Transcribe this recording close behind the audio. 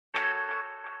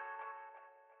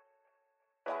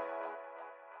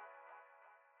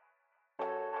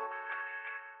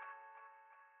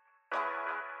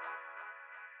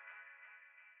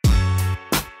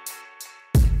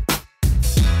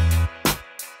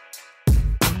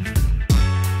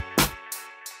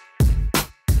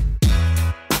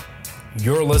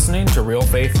You're listening to Real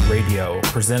Faith Radio,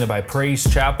 presented by Praise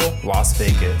Chapel, Las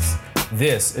Vegas.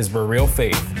 This is where real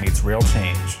faith meets real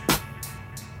change.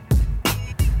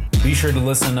 Be sure to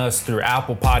listen to us through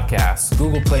Apple Podcasts,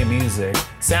 Google Play Music,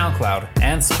 SoundCloud,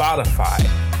 and Spotify.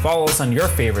 Follow us on your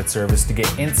favorite service to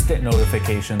get instant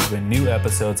notifications when new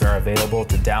episodes are available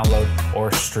to download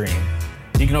or stream.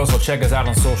 You can also check us out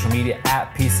on social media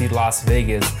at PC Las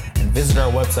Vegas and visit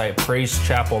our website,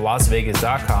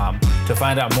 praisechapellasvegas.com, to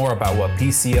find out more about what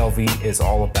PCLV is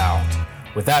all about.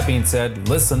 With that being said,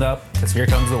 listen up, because here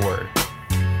comes the word.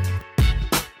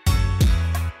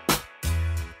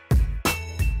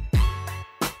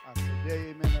 Today,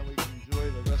 amen, that we can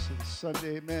enjoy the rest of the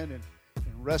Sunday, amen, and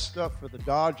rest up for the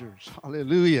Dodgers.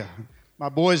 Hallelujah. My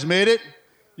boys made it.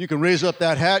 You can raise up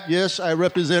that hat. Yes, I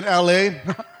represent LA.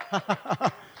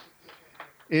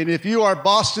 And if you are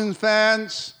Boston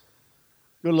fans,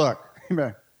 good luck.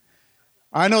 Amen.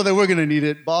 I know that we're going to need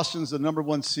it. Boston's the number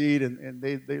one seed, and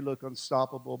they look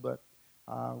unstoppable, but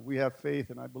we have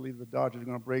faith, and I believe the Dodgers are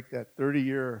going to break that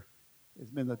 30-year, it's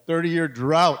been the 30-year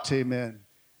drought, amen.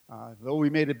 Though we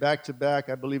made it back-to-back,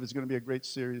 I believe it's going to be a great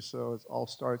series, so it all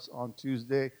starts on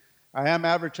Tuesday. I am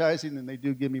advertising, and they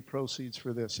do give me proceeds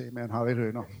for this, amen.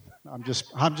 Hallelujah. No, I'm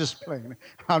just playing.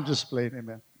 I'm just playing,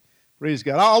 amen. Praise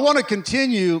God. I want to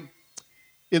continue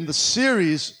in the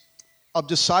series of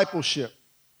discipleship.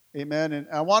 Amen. And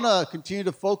I want to continue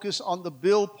to focus on the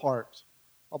build part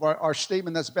of our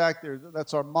statement that's back there.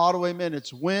 That's our motto. Amen.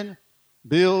 It's win,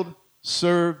 build,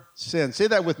 serve, send. Say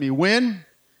that with me. Win,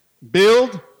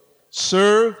 build,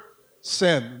 serve,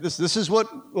 send. This is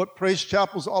what Praise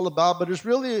Chapel is all about, but it's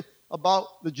really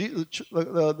about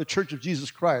the Church of Jesus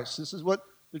Christ. This is what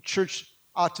the church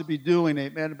ought to be doing,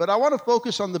 amen. But I want to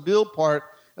focus on the build part,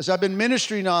 as I've been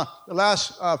ministering the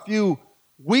last few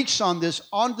weeks on this,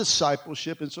 on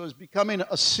discipleship, and so it's becoming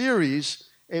a series,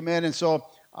 amen. And so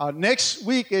next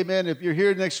week, amen, if you're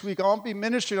here next week, I'll be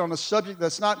ministering on a subject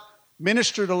that's not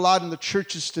ministered a lot in the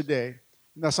churches today,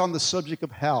 and that's on the subject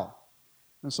of hell.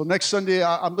 And so next Sunday,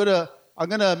 I'm gonna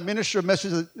minister a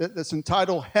message that's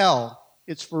entitled Hell,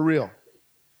 It's For Real.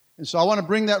 And so I want to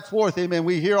bring that forth, amen.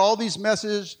 We hear all these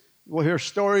messages. We'll hear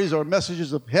stories or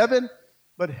messages of heaven,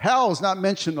 but hell is not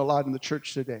mentioned a lot in the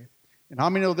church today. And how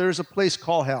many know there's a place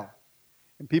called hell?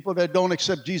 And people that don't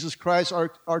accept Jesus Christ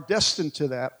are destined to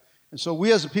that. And so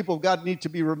we as a people of God need to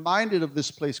be reminded of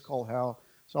this place called hell.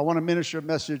 So I want to minister a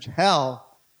message,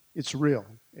 hell, it's real.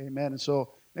 Amen. And so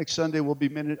next Sunday I'll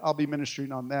be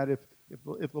ministering on that if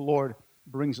the Lord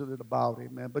brings it about.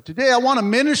 Amen. But today I want to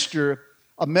minister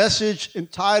a message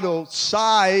entitled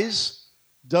Size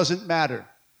Doesn't Matter.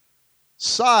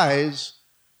 Size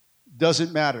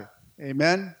doesn't matter.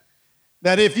 Amen.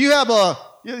 That if you have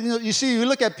you see, you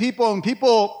look at people and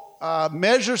people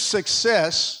measure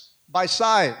success by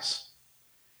size.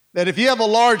 That if you have a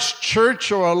large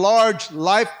church or a large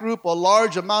life group, a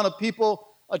large amount of people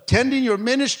attending your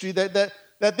ministry, that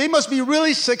they must be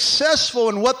really successful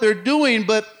in what they're doing,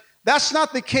 but that's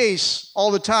not the case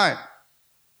all the time.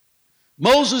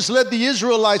 Moses led the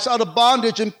Israelites out of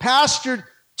bondage and pastored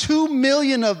 2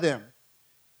 million of them.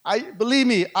 Believe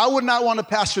me, I would not want to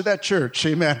pastor that church,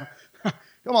 amen.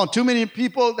 Come on, too many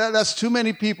people, that's too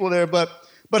many people there. But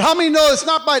how many know it's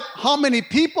not by how many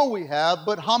people we have,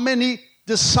 but how many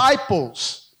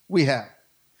disciples we have?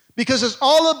 Because it's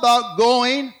all about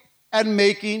going and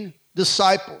making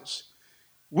disciples.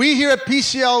 We here at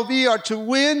PCLV are to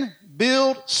win,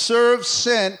 build, serve,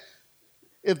 send.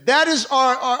 If that is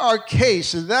our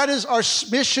case, if that is our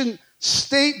mission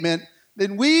statement,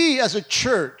 then we as a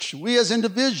church, we as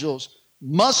individuals,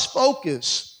 must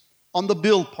focus on the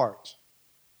build part.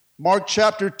 Mark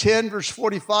chapter 10, verse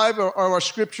 45, or our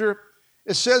scripture,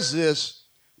 it says this,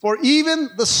 "For even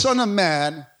the Son of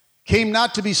Man came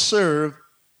not to be served,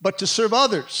 but to serve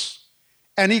others.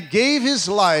 And he gave his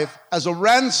life as a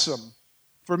ransom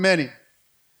for many."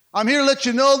 I'm here to let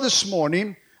you know this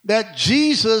morning that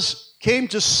Jesus came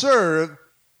to serve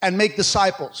and make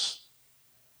disciples.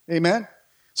 Amen?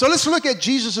 So let's look at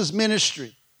Jesus'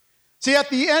 ministry. See, at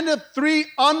the end of 3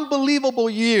 unbelievable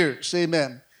years,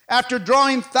 amen, after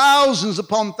drawing thousands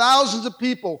upon thousands of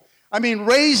people,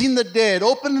 raising the dead,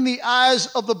 opening the eyes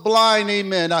of the blind,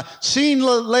 amen, seeing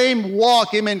the lame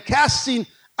walk, amen, casting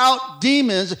out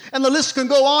demons, and the list can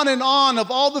go on and on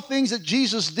of all the things that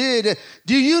Jesus did.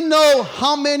 Do you know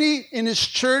how many in his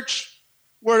church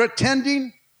were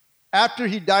attending after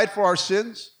he died for our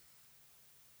sins?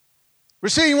 We're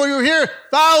seeing where you hear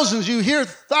thousands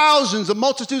of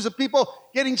multitudes of people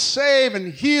getting saved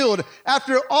and healed.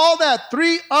 After all that,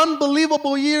 3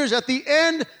 unbelievable years at the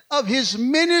end of his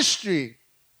ministry,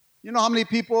 you know how many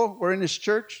people were in his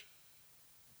church?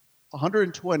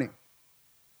 120.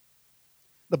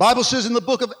 The Bible says in the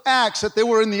book of Acts that they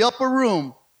were in the upper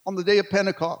room on the day of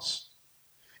Pentecost.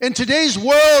 In today's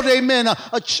world, amen,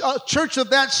 a church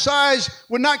of that size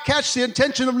would not catch the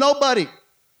attention of nobody.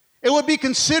 It would be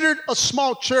considered a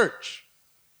small church.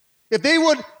 If they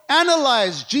would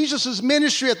analyze Jesus'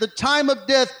 ministry at the time of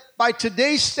death by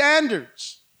today's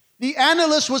standards, the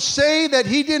analysts would say that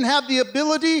he didn't have the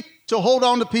ability to hold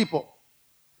on to people,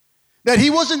 that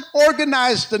he wasn't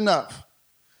organized enough.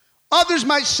 Others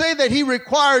might say that he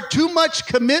required too much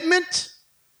commitment,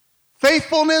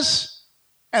 faithfulness,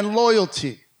 and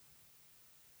loyalty.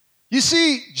 You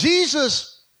see,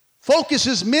 Jesus focused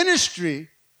his ministry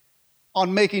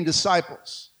on making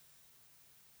disciples.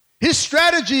 His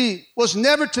strategy was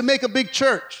never to make a big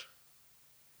church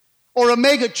or a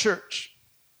mega church,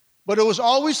 but it was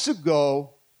always to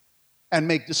go and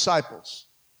make disciples.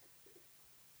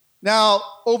 Now,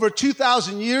 over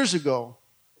 2,000 years ago,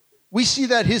 we see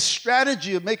that his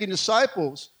strategy of making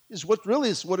disciples is what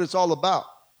it's all about.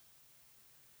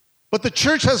 But the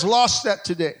church has lost that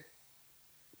today.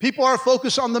 People are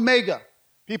focused on the mega.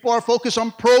 People are focused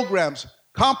on programs,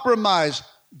 compromise,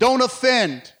 don't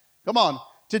offend. Come on.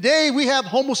 Today we have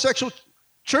homosexual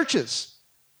churches.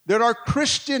 There are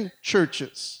Christian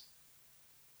churches.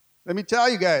 Let me tell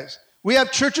you guys, we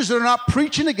have churches that are not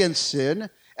preaching against sin,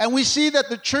 and we see that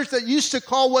the church that used to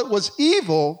call what was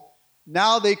evil,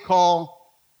 now they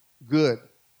call good.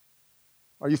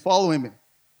 Are you following me?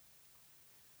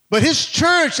 But his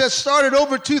church that started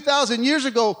over 2,000 years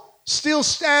ago still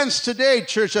stands today,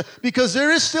 church, because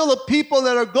there is still a people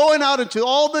that are going out into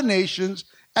all the nations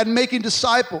and making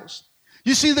disciples.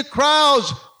 You see, the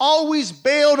crowds always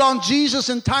bailed on Jesus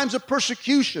in times of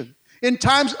persecution, in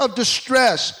times of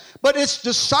distress. But it's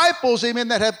disciples, amen,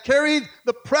 that have carried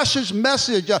the precious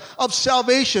message of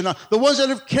salvation, the ones that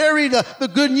have carried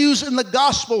the good news in the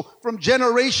gospel from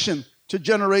generation to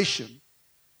generation.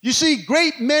 You see,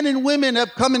 great men and women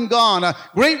have come and gone.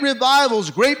 Great revivals,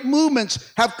 great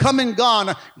movements have come and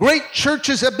gone. Great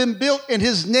churches have been built in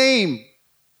his name.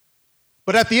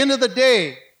 But at the end of the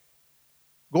day,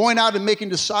 going out and making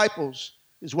disciples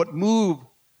is what moved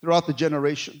throughout the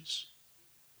generations.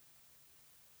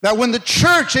 That when the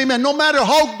church, amen, no matter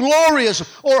how glorious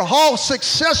or how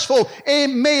successful it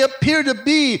may appear to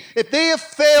be, if they have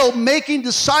failed making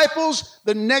disciples,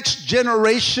 the next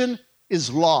generation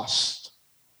is lost.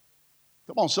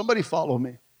 Come on, somebody follow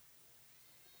me.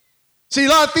 See, a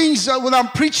lot of things when I'm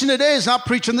preaching today is not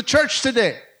preaching the church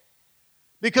today.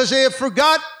 Because they have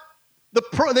forgot what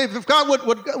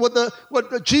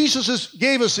Jesus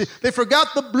gave us. They forgot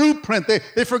the blueprint.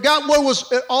 They forgot what it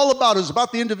was all about. It was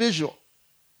about the individual.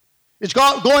 It's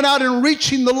going out and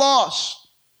reaching the lost.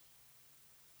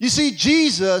 You see,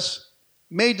 Jesus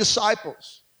made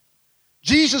disciples.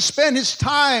 Jesus spent his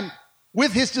time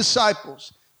with his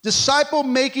disciples. Disciple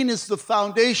making is the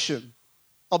foundation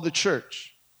of the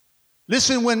church.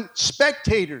 Listen, when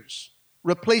spectators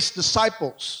replace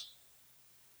disciples,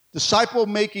 disciple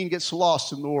making gets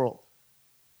lost in the world.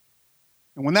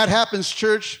 And when that happens,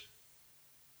 church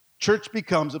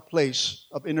becomes a place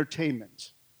of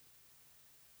entertainment,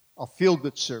 a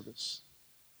feel-good service.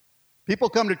 People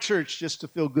come to church just to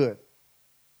feel good.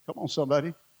 Come on,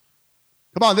 somebody.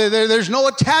 Come on, there's no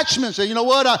attachments. You know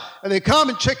what? They come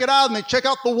and check it out, and they check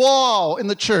out the wall in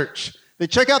the church. They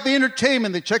check out the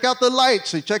entertainment. They check out the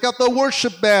lights. They check out the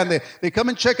worship band. They come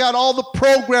and check out all the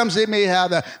programs they may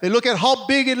have. They look at how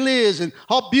big it is and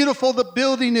how beautiful the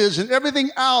building is and everything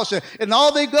else. And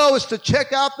all they go is to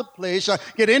check out the place,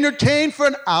 get entertained for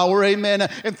an hour, amen,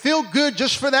 and feel good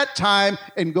just for that time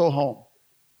and go home.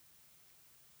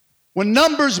 When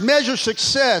numbers measure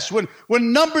success, when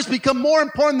numbers become more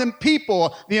important than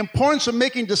people, the importance of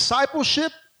making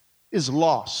discipleship is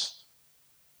lost.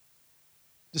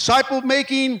 Disciple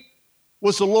making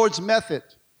was the Lord's method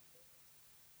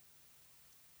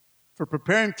for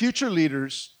preparing future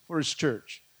leaders for his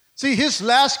church. See, his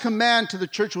last command to the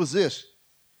church was this.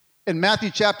 In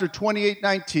Matthew chapter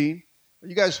 28:19. Are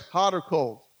you guys hot or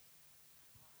cold?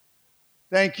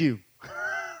 Thank you.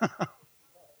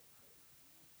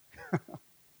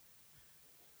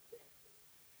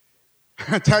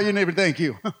 Tell your neighbor, thank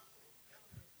you.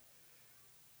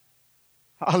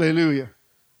 Hallelujah.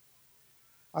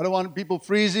 I don't want people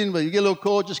freezing, but you get a little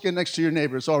cold, just get next to your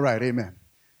neighbor. It's all right, amen.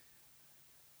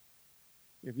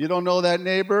 If you don't know that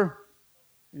neighbor,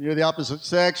 and you're the opposite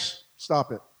sex,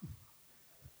 stop it.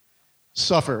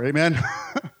 Suffer, amen.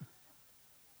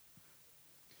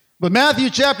 But Matthew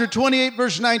chapter 28,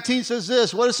 verse 19 says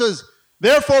this. What it says,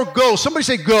 therefore go. Somebody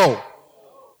say go.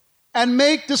 And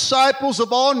make disciples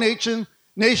of all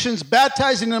nations,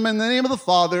 baptizing them in the name of the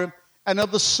Father and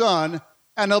of the Son,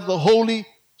 and of the Holy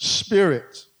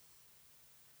Spirit.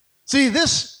 See,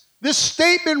 this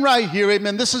statement right here,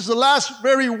 amen, this is the last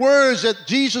very words that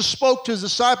Jesus spoke to his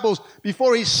disciples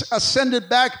before he ascended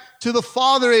back to the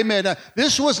Father, amen.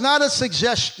 This was not a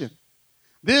suggestion.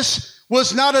 This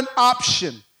was not an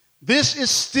option. This is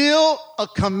still a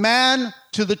command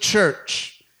to the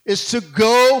church, is to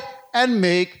go and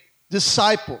make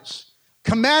disciples.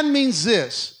 Command means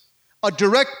this: a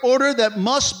direct order that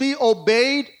must be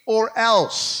obeyed or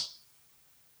else.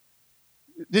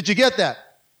 Did you get that?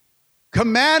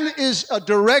 Command is a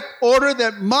direct order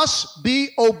that must be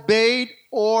obeyed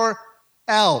or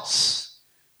else.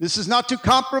 This is not to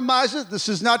compromise it. This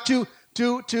is not to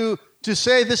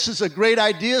say this is a great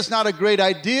idea. It's not a great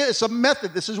idea. It's a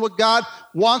method. This is what God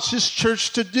wants his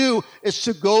church to do, is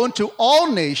to go into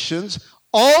all nations,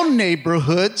 all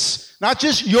neighborhoods, not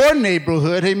just your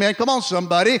neighborhood. Amen. Come on,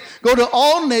 somebody. Go to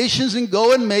all nations and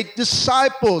go and make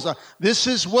disciples. This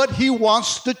is what he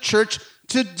wants the church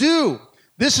to do.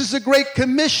 This is the Great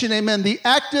Commission. Amen. The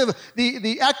active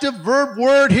verb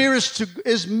word here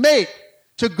is make.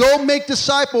 To go make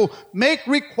disciple. Make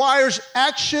requires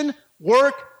action,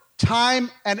 work, time,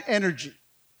 and energy.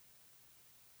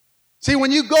 See,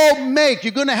 when you go make,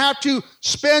 you're going to have to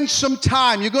spend some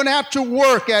time. You're going to have to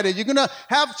work at it. You're going to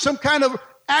have some kind of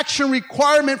action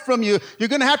requirement from you. You're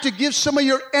going to have to give some of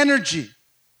your energy.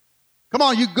 Come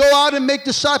on, you go out and make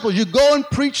disciples. You go and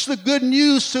preach the good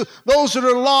news to those that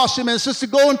are lost. Amen. It's just to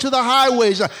go into the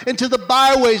highways, into the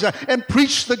byways, and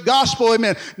preach the gospel.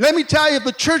 Amen. Let me tell you, if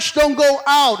the church don't go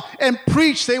out and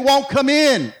preach, they won't come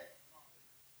in.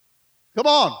 Come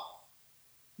on.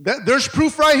 There's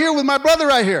proof right here with my brother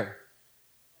right here.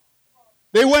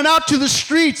 They went out to the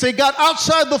streets. They got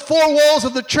outside the four walls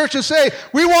of the church and say,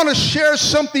 we want to share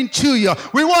something to you.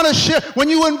 We want to share. When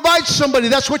you invite somebody,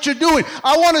 that's what you're doing.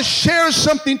 I want to share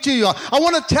something to you. I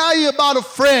want to tell you about a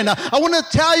friend. I want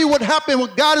to tell you what happened,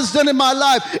 what God has done in my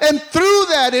life. And through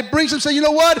that, it brings them to say, you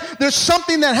know what? There's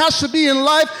something that has to be in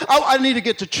life. I need to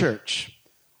get to church.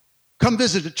 Come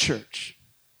visit the church.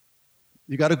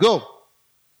 You got to go.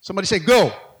 Somebody say,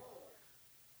 go.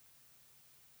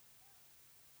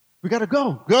 We got to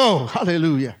go. Go.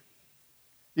 Hallelujah.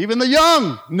 Even the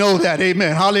young know that.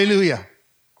 Amen. Hallelujah.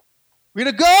 We got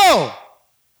to go.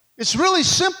 It's really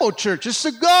simple, church. It's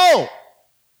to go.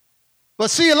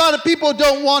 But see, a lot of people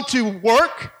don't want to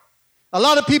work. A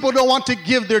lot of people don't want to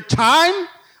give their time.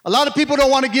 A lot of people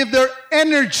don't want to give their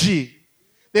energy.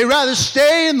 They rather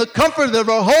stay in the comfort of their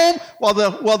home while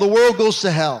the world goes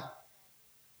to hell.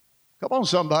 Come on,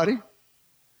 somebody.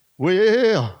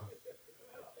 Well,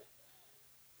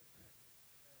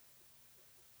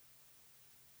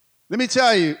 let me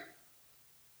tell you,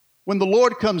 when the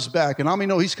Lord comes back, and how many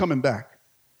know he's coming back?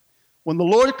 When the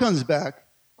Lord comes back,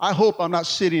 I hope I'm not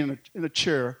sitting in a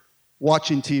chair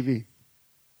watching TV.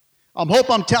 I hope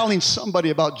I'm telling somebody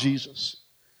about Jesus.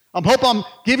 I hope I'm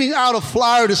giving out a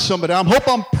flyer to somebody. I hope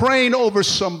I'm praying over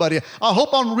somebody. I hope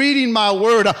I'm reading my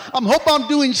word. I hope I'm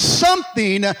doing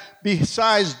something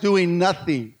besides doing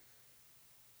nothing.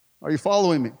 Are you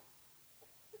following me?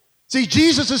 See,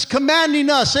 Jesus is commanding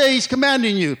us. Hey, he's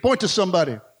commanding you. Point to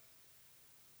somebody.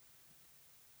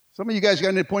 Some of you guys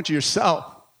got to point to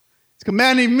yourself. He's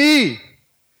commanding me.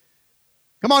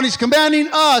 Come on, he's commanding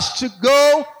us to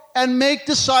go and make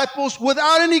disciples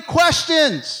without any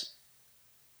questions.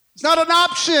 It's not an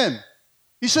option.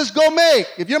 He says, go make.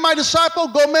 If you're my disciple,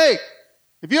 go make.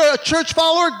 If you're a church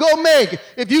follower, go make.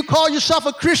 If you call yourself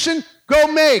a Christian, go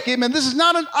make. Amen. This is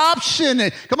not an option.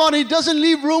 Come on, he doesn't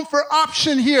leave room for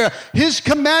option here. His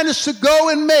command is to go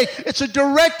and make. It's a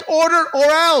direct order or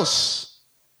else.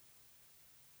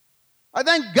 I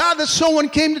thank God that someone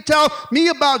came to tell me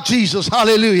about Jesus.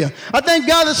 Hallelujah. I thank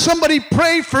God that somebody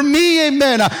prayed for me.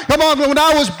 Amen. Come on, when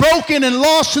I was broken and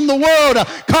lost in the world,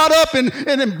 caught up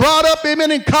and brought up,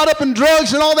 amen, and caught up in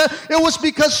drugs and all that, it was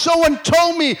because someone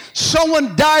told me,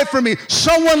 someone died for me,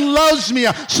 someone loves me,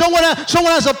 someone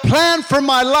has a plan for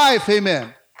my life.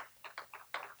 Amen.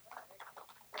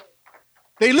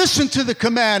 They listened to the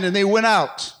command and they went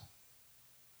out.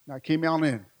 And I came on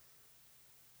in.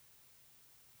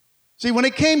 See, when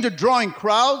it came to drawing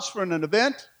crowds for an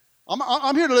event,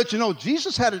 I'm here to let you know,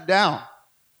 Jesus had it down.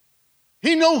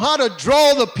 He knew how to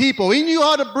draw the people. He knew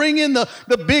how to bring in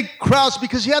the big crowds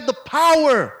because he had the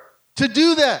power to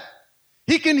do that.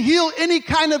 He can heal any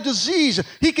kind of disease.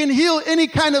 He can heal any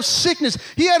kind of sickness.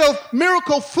 He had a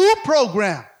miracle food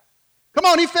program. Come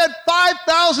on, he fed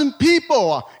 5,000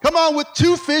 people. Come on, with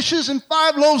 2 fishes and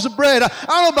 5 loaves of bread. I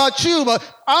don't know about you, but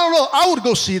I don't know. I would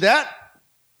go see that.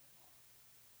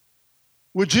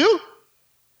 Would you?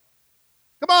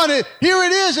 Come on, here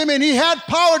it is. Amen. He had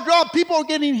power draw. People are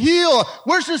getting healed.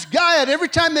 Where's this guy at? Every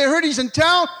time they heard he's in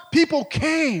town, people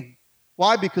came.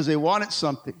 Why? Because they wanted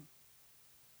something.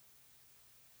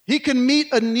 He can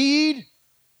meet a need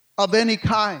of any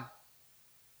kind.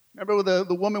 Remember with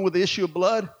the woman with the issue of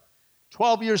blood?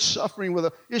 12 years suffering with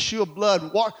an issue of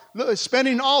blood,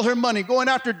 spending all her money, going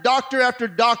after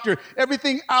doctor,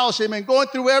 everything else, amen, going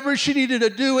through whatever she needed to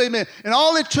do, amen. And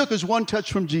all it took was one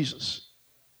touch from Jesus.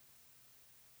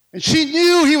 And she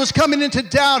knew he was coming into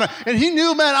town, and he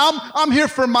knew, man, I'm here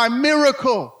for my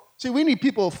miracle. See, we need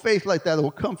people of faith like that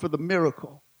will come for the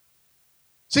miracle.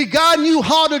 See, God knew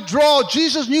how to draw.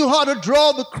 Jesus knew how to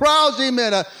draw the crowds,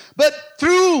 amen. But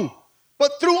through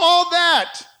all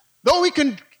that, though he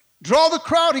can draw the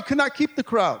crowd, he could not keep the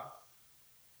crowd.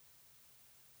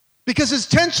 Because his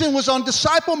attention was on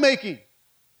disciple making.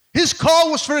 His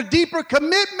call was for a deeper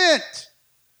commitment.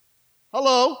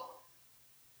 Hello?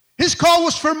 His call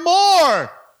was for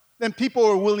more than people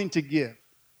were willing to give.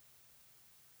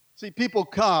 See, people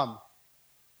come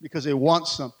because they want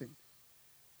something,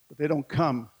 but they don't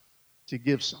come to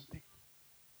give something.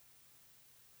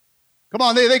 Come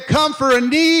on, they come for a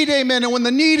need, amen. And when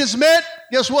the need is met,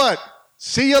 guess what?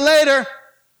 See you later.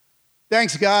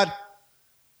 Thanks, God.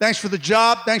 Thanks for the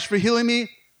job. Thanks for healing me.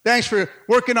 Thanks for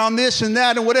working on this and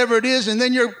that and whatever it is, and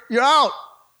then you're out.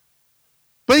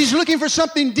 But he's looking for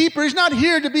something deeper. He's not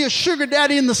here to be a sugar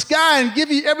daddy in the sky and give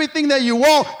you everything that you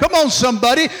want. Come on,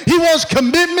 somebody. He wants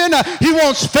commitment. He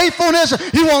wants faithfulness.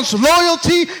 He wants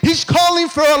loyalty. He's calling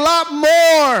for a lot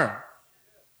more.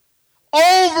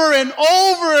 Over and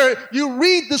over, you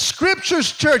read the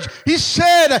scriptures, church. He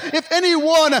said, if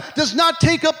anyone does not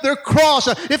take up their cross,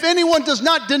 if anyone does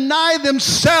not deny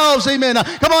themselves, amen.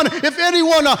 Come on, if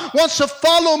anyone wants to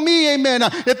follow me, amen.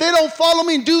 If they don't follow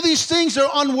me and do these things, they're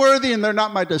unworthy and they're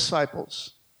not my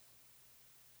disciples.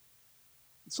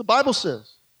 It's the Bible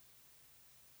says.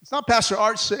 It's not Pastor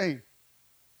Art saying.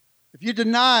 If you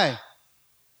deny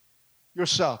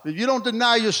yourself, if you don't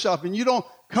deny yourself and you don't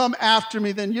come after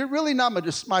me, then you're really not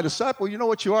my disciple. You know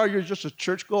what you are? You're just a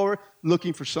churchgoer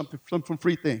looking for some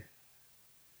free thing.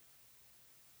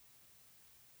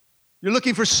 You're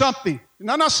looking for something.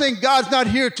 And I'm not saying God's not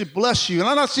here to bless you. And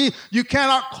I'm not saying you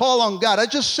cannot call on God. I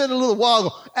just said a little while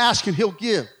ago, ask and he'll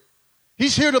give.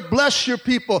 He's here to bless your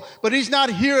people, but he's not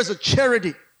here as a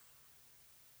charity.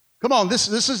 Come on,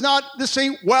 this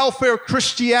ain't welfare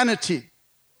Christianity.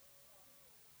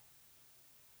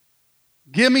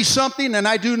 Give me something and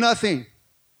I do nothing.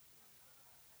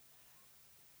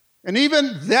 And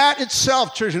even that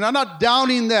itself, church, and I'm not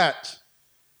downing that.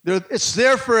 It's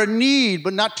there for a need,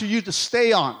 but not to you to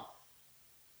stay on.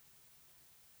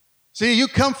 See, you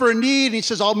come for a need, and he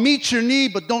says, I'll meet your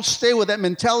need, but don't stay with that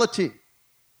mentality.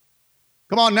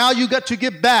 Come on, now you got to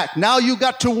give back. Now you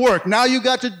got to work. Now you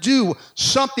got to do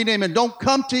something, amen. Don't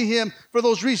come to him for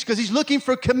those reasons, because he's looking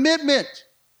for commitment.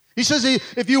 He says,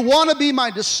 if you want to be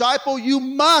my disciple, you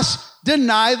must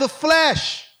deny the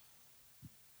flesh.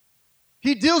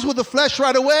 He deals with the flesh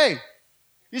right away.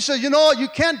 He says, you know what? You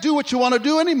can't do what you want to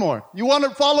do anymore. You want to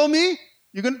follow me?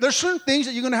 There's certain things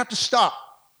that you're going to have to stop.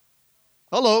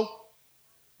 Hello?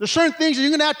 There's certain things that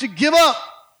you're going to have to give up.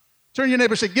 Turn to your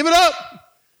neighbor and say, give it up.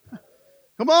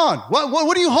 Come on.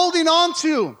 What are you holding on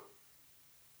to?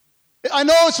 I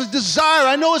know it's a desire.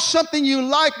 I know it's something you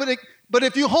like, but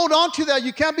if you hold on to that,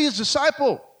 you can't be his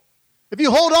disciple. If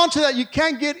you hold on to that, you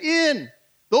can't get in.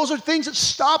 Those are things that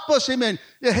stop us, amen.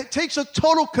 It takes a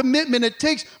total commitment.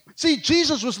 See,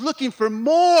 Jesus was looking for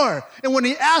more. And when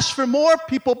he asked for more,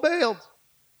 people bailed.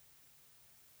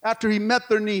 After he met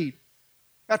their need.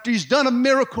 After he's done a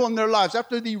miracle in their lives.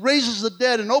 After he raises the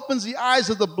dead and opens the eyes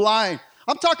of the blind.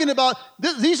 I'm talking about,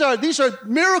 these are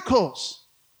miracles.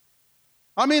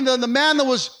 I mean, the man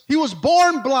he was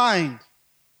born blind.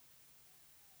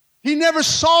 He never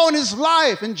saw in his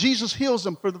life, and Jesus heals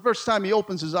him for the first time he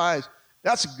opens his eyes.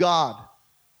 That's God.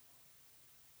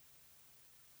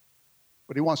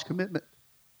 But he wants commitment.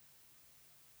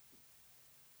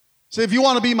 So if you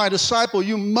want to be my disciple,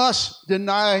 you must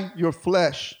deny your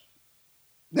flesh.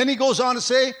 Then he goes on to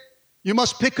say, you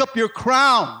must pick up your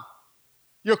crown,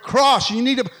 your cross. You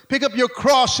need to pick up your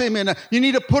cross, amen. You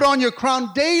need to put on your crown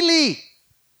daily.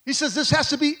 He says this has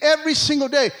to be every single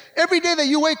day. Every day that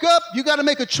you wake up, you got to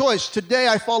make a choice. Today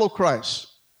I follow Christ.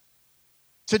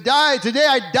 Today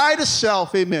I die to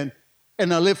self, amen,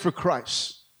 and I live for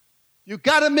Christ. You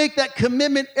got to make that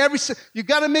commitment you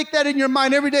got to make that in your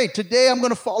mind every day. Today I'm going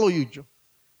to follow you, Joe.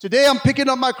 Today I'm picking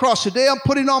up my cross. Today I'm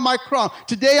putting on my crown.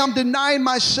 Today I'm denying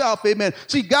myself, amen.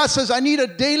 See, God says I need a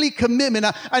daily commitment.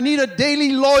 I need a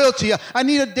daily loyalty. I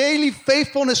need a daily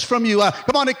faithfulness from you.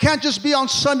 Come on, it can't just be on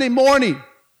Sunday morning.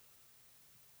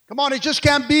 Come on, it just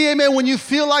can't be, amen, when you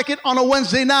feel like it on a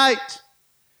Wednesday night.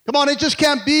 Come on, it just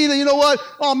can't be that, you know what?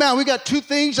 Oh, man, we got 2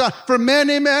 things for men,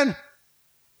 amen.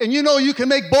 And you know you can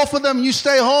make both of them and you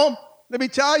stay home. Let me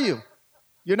tell you,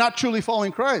 you're not truly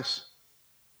following Christ.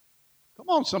 Come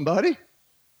on, somebody.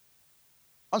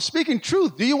 I'm speaking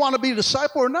truth. Do you want to be a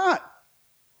disciple or not?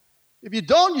 If you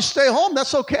don't, you stay home.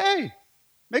 That's okay.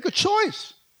 Make a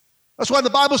choice. That's why the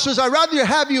Bible says, I'd rather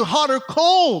have you hot or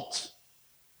cold.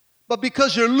 But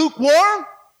because you're lukewarm,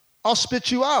 I'll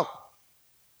spit you out.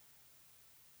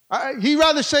 He'd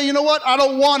rather say, you know what, I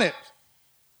don't want it.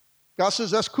 God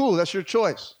says, that's cool, that's your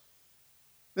choice.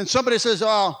 Then somebody says,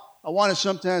 oh, I want it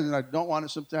sometimes and I don't want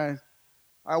it sometimes.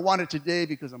 I want it today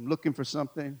because I'm looking for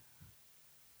something.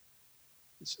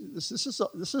 This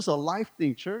is a life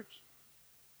thing, church.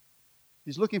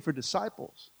 He's looking for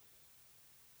disciples.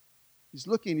 He's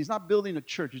not building a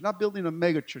church. He's not building a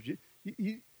mega church.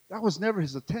 That was never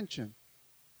his intention,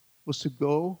 was to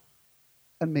go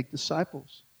and make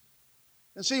disciples.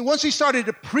 And see, once he started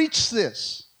to preach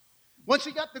this, once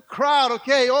he got the crowd,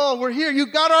 okay, oh, we're here. You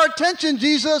got our attention,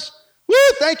 Jesus. Woo,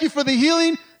 thank you for the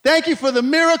healing. Thank you for the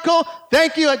miracle.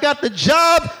 Thank you, I got the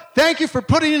job. Thank you for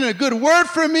putting in a good word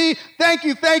for me. Thank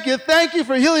you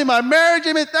for healing my marriage.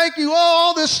 Amen. Thank you,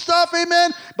 all this stuff,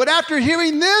 amen. But after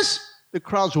hearing this, the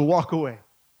crowds will walk away.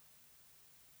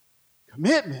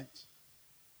 Commitment,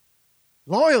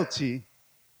 loyalty,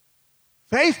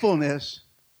 faithfulness,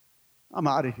 I'm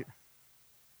out of here.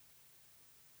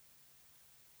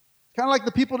 Kind of like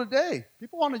the people today.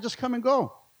 People want to just come and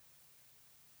go.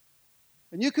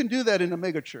 And you can do that in a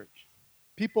mega church.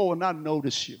 People will not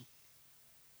notice you.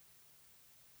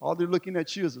 All they're looking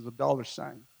at you is as a dollar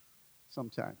sign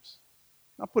sometimes.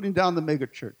 Not putting down the mega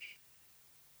church.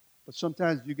 But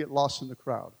sometimes you get lost in the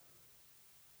crowd.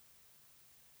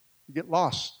 You get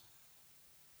lost.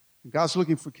 And God's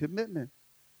looking for commitment.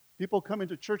 People come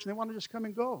into church and they want to just come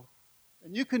and go.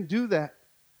 And you can do that.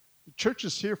 The church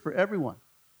is here for everyone.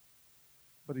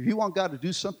 But if you want God to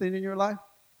do something in your life,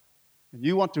 and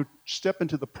you want to step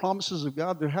into the promises of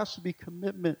God, there has to be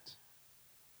commitment.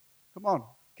 Come on.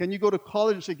 Can you go to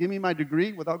college and say, give me my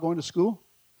degree without going to school?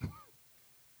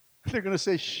 They're going to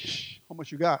say, shh, how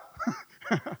much you got?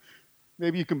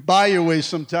 Maybe you can buy your way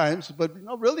sometimes, but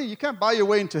no, really, you can't buy your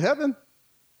way into heaven.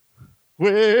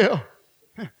 Well,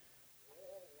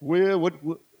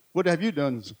 what have you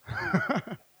done?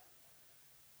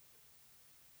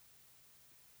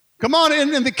 Come on,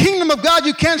 in the kingdom of God,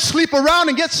 you can't sleep around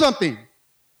and get something.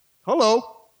 Hello.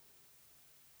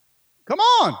 Come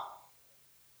on.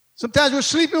 Sometimes we're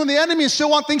sleeping with the enemy and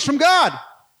still want things from God.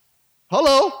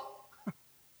 Hello.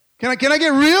 Can I get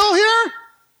real here?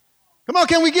 Come on,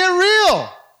 can we get real?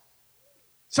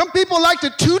 Some people like to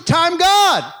 2-time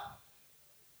God.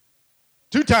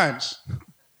 2 times.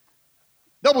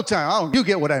 Double time. You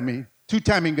get what I mean.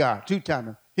 2-timing God.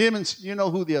 2-timing. Him and you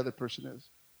know who the other person is.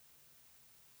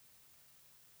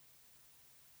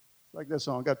 Like that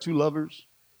song, got 2 lovers,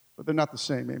 but they're not the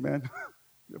same, amen?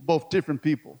 They're both different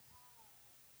people.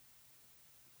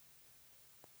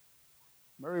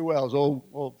 Mary Wells,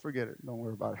 oh, forget it. Don't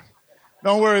worry about it.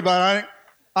 Don't worry about it.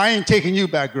 I ain't taking you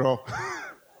back, girl.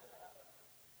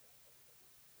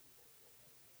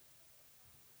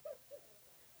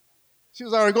 She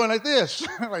was already going like this.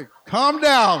 Like, calm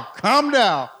down, calm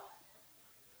down.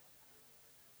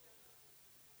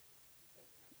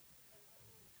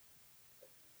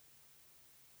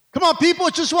 Come on, people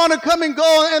just want to come and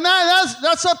go, and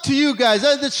that's up to you guys.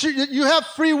 You have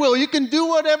free will. You can do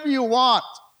whatever you want.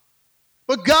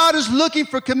 But God is looking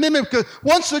for commitment, because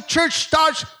once the church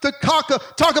starts to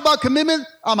talk about commitment,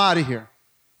 I'm out of here.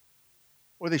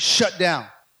 Or they shut down.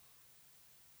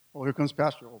 Oh, here comes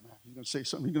Pastor. Oh, man, he's going to say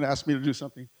something. He's going to ask me to do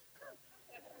something.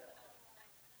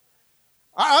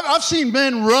 I've seen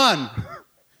men run.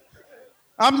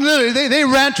 They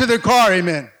ran to their car,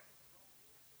 amen.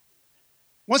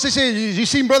 Once they say, you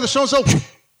seen Brother so-and-so?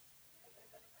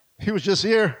 He was just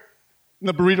here, and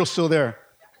the burrito's still there.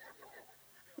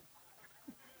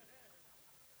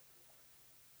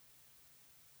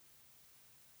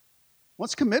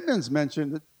 Once commitment's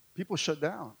mentioned, people shut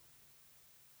down.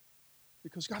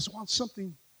 Because God wants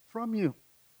something from you.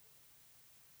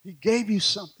 He gave you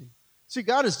something. See,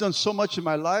 God has done so much in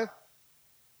my life.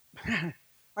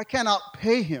 I cannot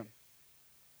pay Him.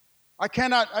 I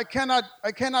cannot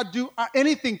do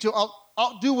anything to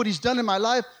outdo what He's done in my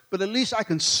life, but at least I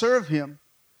can serve Him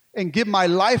and give my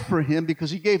life for Him,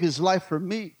 because He gave His life for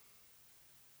me.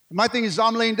 My thing is,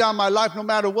 I'm laying down my life no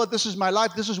matter what. This is my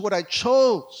life. This is what I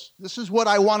chose. This is what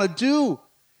I want to do.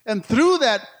 And through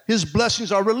that, His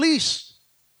blessings are released.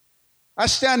 I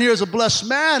stand here as a blessed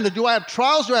man. Do I have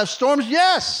trials? Do I have storms?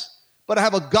 Yes. But I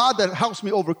have a God that helps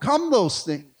me overcome those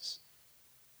things.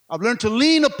 I've learned to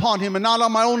lean upon him and not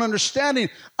on my own understanding.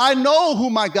 I know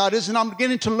who my God is, and I'm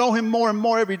beginning to know him more and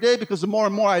more every day, because the more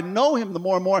and more I know him, the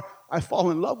more and more I fall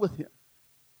in love with him.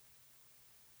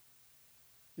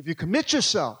 If you commit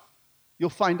yourself,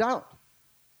 you'll find out.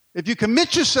 If you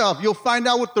commit yourself, you'll find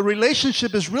out what the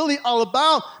relationship is really all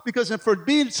about, because for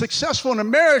being successful in a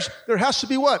marriage, there has to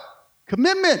be what?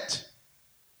 Commitment.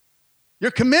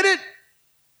 You're committed?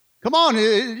 Come on.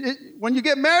 When you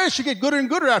get married, you get gooder and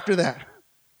gooder after that.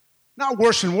 Not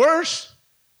worse and worse.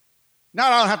 Now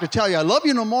I don't have to tell you I love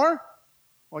you no more.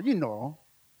 Well, you know.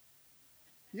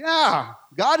 Yeah,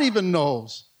 God even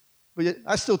knows. But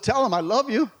I still tell him I love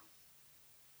you.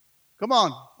 Come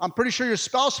on. I'm pretty sure your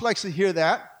spouse likes to hear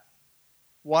that.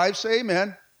 Wives, say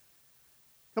amen.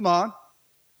 Come on.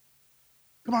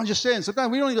 Come on, just saying.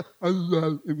 Sometimes we don't even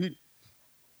go,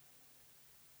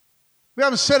 we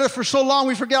haven't said it for so long,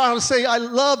 we forget how to say, I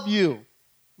love you,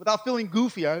 without feeling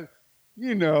goofy.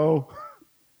 You know.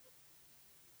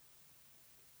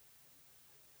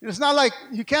 It's not like,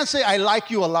 you can't say, I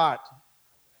like you a lot.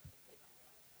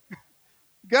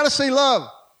 You got to say love.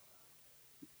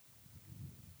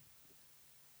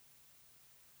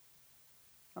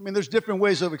 I mean, there's different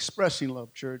ways of expressing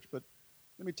love, church, but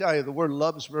let me tell you, the word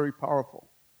love is very powerful.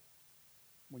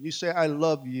 When you say, I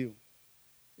love you,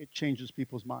 it changes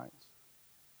people's minds.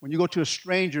 When you go to a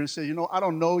stranger and say, I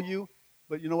don't know you,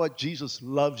 but you know what? Jesus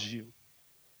loves you.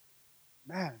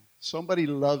 Man, somebody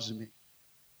loves me.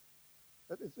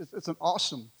 It's an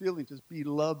awesome feeling to be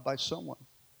loved by someone.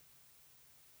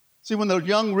 See, when the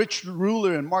young rich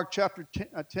ruler in Mark chapter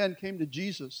 10 came to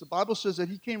Jesus, the Bible says that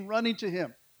he came running to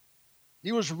him.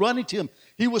 He was running to him.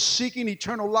 He was seeking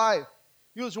eternal life.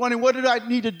 He was wondering, what did I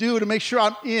need to do to make sure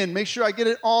I'm in, make sure I get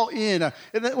it all in? And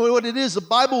what it is, the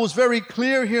Bible was very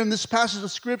clear here in this passage of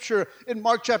Scripture in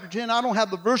Mark chapter 10. I don't have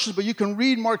the verses, but you can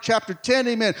read Mark chapter 10,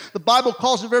 amen. The Bible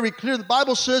calls it very clear. The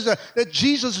Bible says that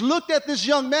Jesus looked at this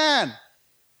young man,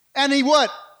 and he what?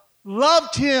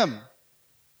 Loved him.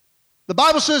 The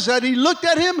Bible says that he looked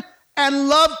at him and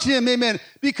loved him, amen,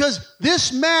 because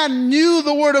this man knew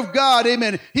the word of God,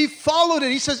 amen. He followed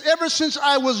it. He says, ever since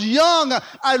I was young,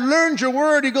 I learned your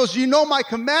word. He goes, you know my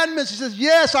commandments? He says,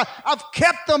 yes, I've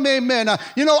kept them, amen.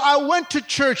 I went to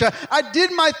church. I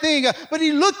did my thing. But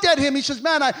he looked at him. He says,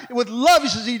 man, with love, he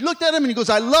says, he looked at him and he goes,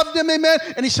 I loved him, amen.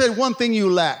 And he said, one thing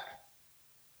you lack.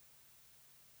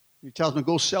 He tells him,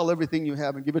 go sell everything you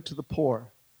have and give it to the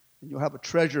poor, and you'll have a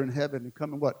treasure in heaven, and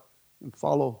come and what? And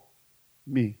follow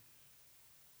me.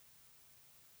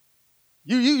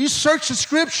 You search the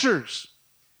Scriptures.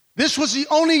 This was the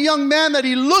only young man that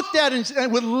he looked at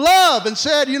and with love and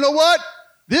said, you know what?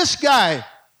 This guy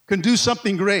can do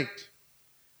something great.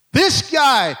 This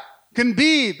guy can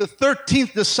be the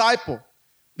 13th disciple.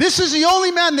 This is the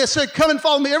only man that said, come and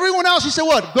follow me. Everyone else, he said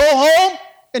what? Go home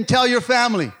and tell your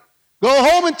family. Go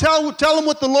home and tell them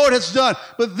what the Lord has done.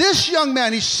 But this young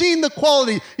man, he's seen the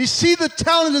quality. He's seen the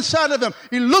talent inside of him.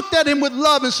 He looked at him with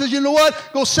love and says, you know what?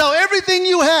 Go sell everything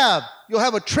you have. You'll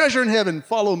have a treasure in heaven.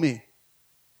 Follow me.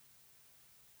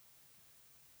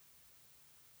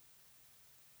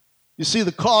 You see,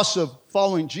 the cost of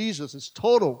following Jesus is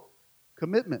total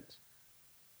commitment.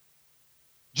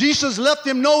 Jesus left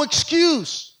him no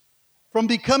excuse from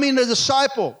becoming a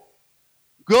disciple.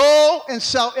 Go and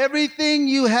sell everything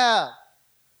you have.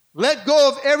 Let go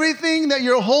of everything that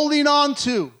you're holding on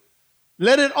to.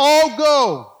 Let it all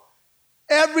go.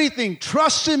 Everything.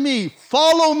 Trust in me.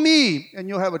 Follow me, and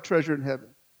you'll have a treasure in heaven.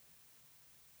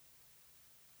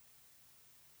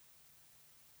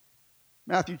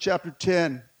 Matthew chapter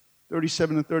 10,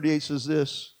 37 and 38 says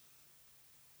this.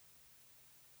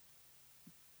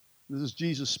 This is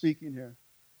Jesus speaking here.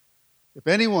 If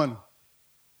anyone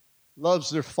loves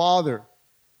their father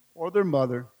or their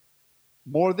mother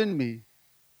more than me,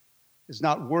 is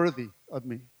not worthy of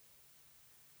me.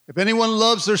 If anyone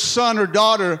loves their son or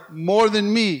daughter more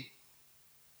than me,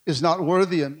 is not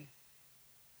worthy of me.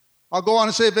 I'll go on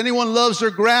and say, if anyone loves their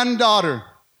granddaughter,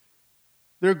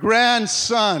 their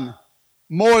grandson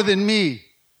more than me,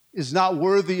 is not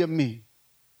worthy of me.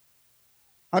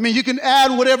 I mean, you can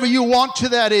add whatever you want to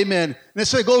that, amen.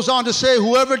 And it goes on to say,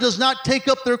 whoever does not take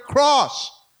up their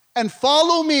cross and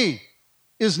follow me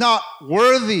is not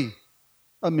worthy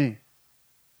of me.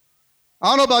 I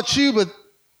don't know about you, but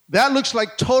that looks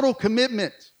like total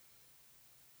commitment.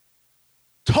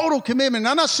 Total commitment.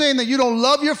 I'm not saying that you don't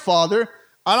love your father.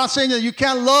 I'm not saying that you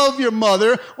can't love your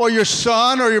mother or your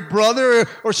son or your brother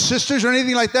or sisters or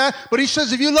anything like that. But he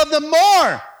says if you love them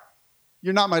more,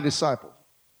 you're not my disciple.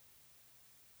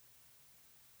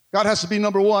 God has to be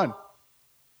number one.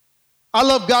 I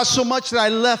love God so much that I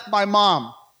left my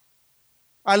mom.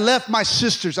 I left my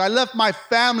sisters. I left my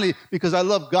family because I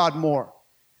love God more.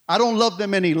 I don't love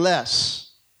them any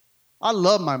less. I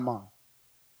love my mom.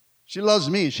 She loves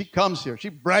me. She comes here. She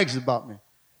brags about me.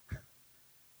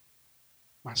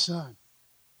 My son,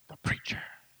 the preacher.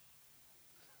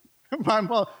 My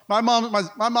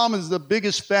mom is the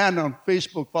biggest fan on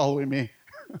Facebook following me.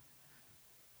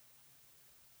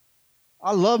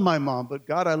 I love my mom, but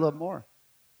God I love more.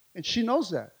 And she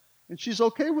knows that. And she's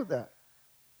okay with that.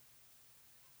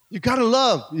 You got to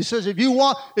love. He says, if you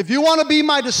want to be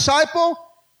my disciple,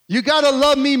 you got to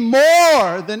love me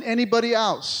more than anybody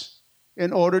else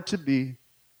in order to be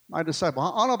my disciple.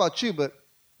 I don't know about you, but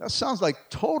that sounds like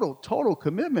total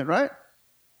commitment, right?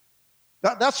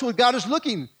 That's what God is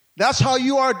looking. That's how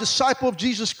you are a disciple of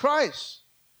Jesus Christ.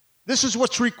 This is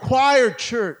what's required,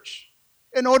 church.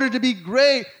 In order to be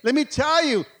great, let me tell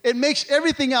you, it makes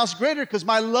everything else greater because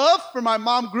my love for my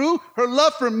mom grew, her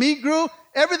love for me grew,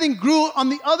 everything grew on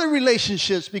the other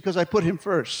relationships because I put him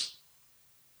first.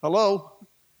 Hello?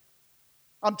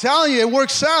 I'm telling you, it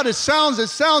works out. It sounds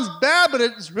bad, but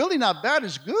it's really not bad.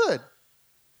 It's good.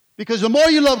 Because the more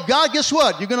you love God, guess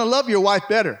what? You're going to love your wife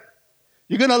better.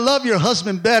 You're going to love your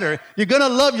husband better. You're going to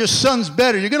love your sons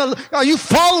better. Are you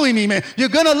following me, man? You're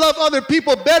going to love other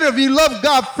people better if you love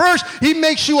God first. He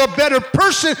makes you a better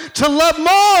person to love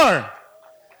more.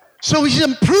 So he's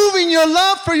improving your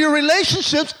love for your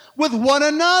relationships with one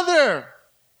another.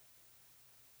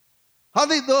 How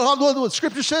the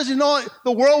Scripture says,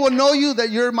 the world will know you that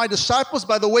you're my disciples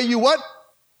by the way you what?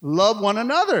 Love one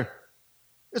another.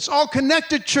 It's all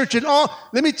connected, church.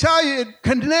 Let me tell you, it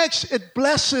connects, it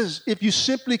blesses if you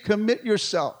simply commit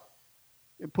yourself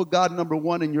and put God number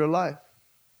one in your life.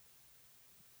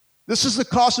 This is the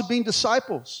cost of being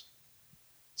disciples.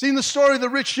 See, in the story of the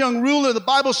rich young ruler, the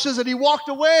Bible says that he walked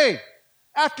away.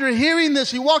 After hearing this,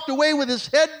 he walked away with his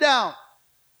head down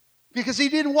because he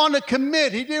didn't want to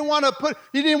commit. He didn't want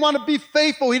to be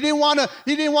faithful. He didn't want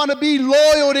to be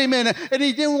loyal to him, and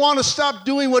he didn't want to stop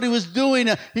doing what he was doing.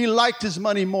 He liked his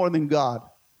money more than God.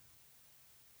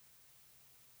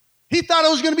 He thought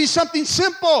it was going to be something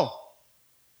simple.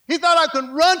 He thought I could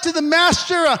run to the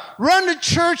master, run to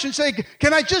church and say,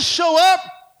 "Can I just show up?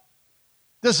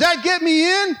 Does that get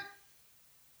me in?"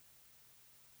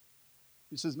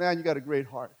 He says, "Man, you got a great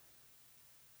heart.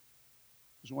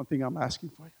 There's one thing I'm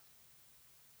asking for you."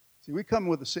 See, we come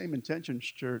with the same intentions,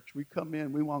 church. We come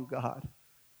in, we want God.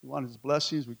 We want his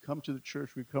blessings. We come to the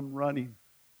church, we come running.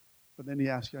 But then he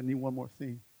asks you, "I need one more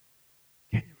thing.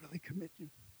 Can you really commit you?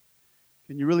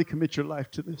 Can you really commit your life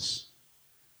to this?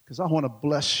 Because I want to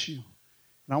bless you.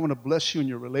 And I want to bless you in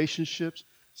your relationships."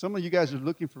 Some of you guys are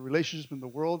looking for relationships in the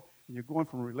world, and you're going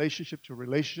from relationship to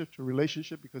relationship to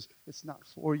relationship because it's not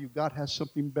for you. God has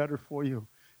something better for you.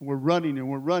 And we're running.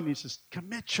 He says,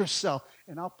 commit yourself,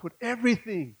 and I'll put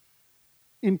everything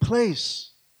in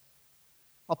place.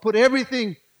 I'll put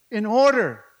everything in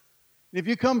order. And if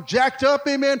you come jacked up,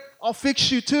 amen, I'll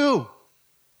fix you too.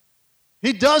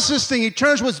 He does this thing. He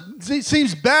turns what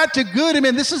seems bad to good.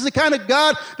 Amen. This is the kind of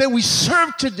God that we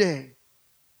serve today.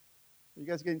 Are you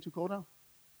guys getting too cold now?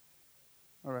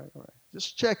 All right.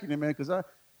 Just checking, amen, because I'm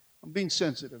being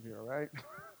sensitive here, all right?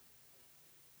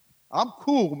 I'm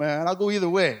cool, man. I'll go either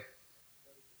way.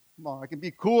 Come on, I can be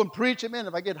cool and preach, amen.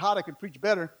 If I get hot, I can preach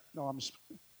better. No, I'm just...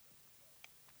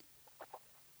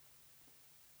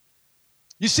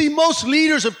 You see, most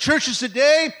leaders of churches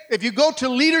today, if you go to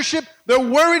leadership, they're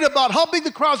worried about how big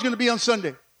the crowd's going to be on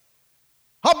Sunday.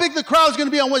 How big the crowd's going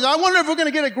to be on Wednesday. I wonder if we're going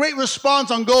to get a great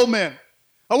response on Goldman.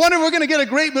 I wonder if we're going to get a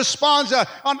great response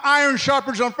on Iron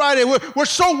Sharpers on Friday. We're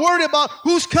so worried about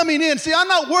who's coming in. See, I'm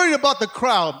not worried about the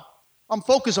crowd. I'm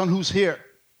focused on who's here.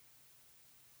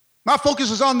 My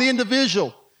focus is on the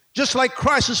individual. Just like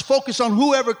Christ is focused on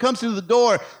whoever comes through the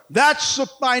door. That's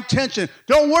my intention.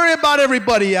 Don't worry about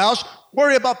everybody else.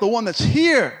 Worry about the one that's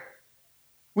here.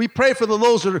 We pray for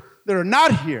those that are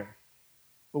not here.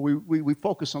 But we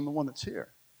focus on the one that's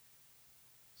here.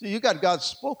 See, you got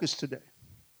God's focus today.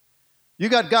 You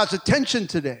got God's attention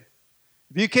today.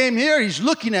 If you came here, he's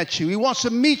looking at you. He wants to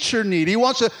meet your need. He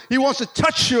wants to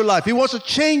touch your life. He wants to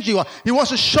change you. He wants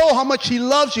to show how much he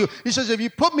loves you. He says, if you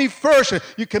put me first,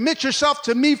 you commit yourself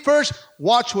to me first,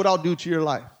 watch what I'll do to your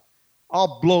life.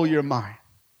 I'll blow your mind.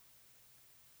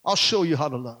 I'll show you how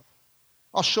to love.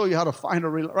 I'll show you how to find a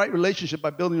right relationship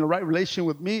by building a right relationship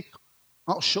with me.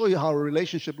 I'll show you how a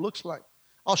relationship looks like.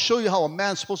 I'll show you how a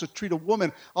man's supposed to treat a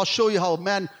woman. I'll show you how a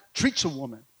man treats a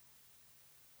woman.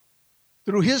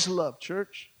 Through his love,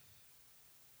 church.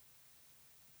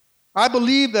 I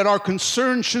believe that our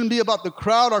concern shouldn't be about the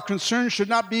crowd. Our concern should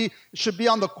be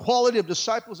on the quality of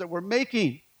disciples that we're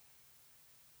making.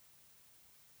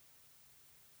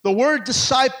 The word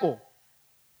disciple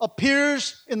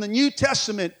appears in the New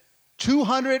Testament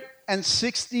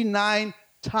 269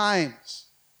 times.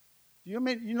 Do you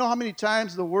know how many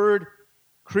times the word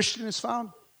Christian is found?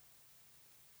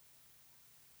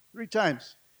 3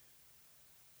 times.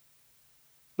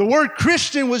 The word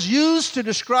Christian was used to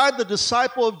describe the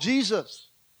disciple of Jesus.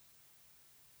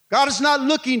 God is not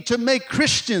looking to make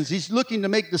Christians. He's looking to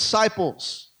make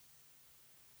disciples.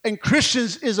 And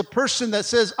Christians is a person that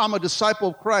says, I'm a disciple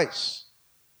of Christ.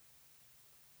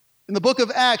 In the book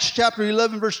of Acts, chapter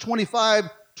 11, verse 25,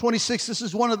 26, this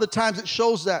is one of the times it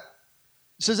shows that.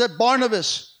 It says that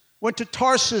Barnabas went to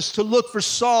Tarsus to look for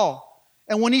Saul.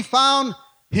 And when he found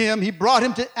him, he brought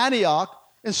him to Antioch.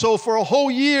 And so for a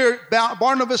whole year,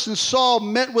 Barnabas and Saul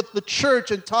met with the church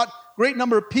and taught a great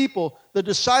number of people. The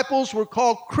disciples were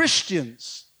called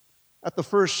Christians at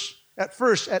first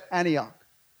at Antioch.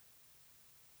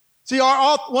 See,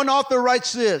 one author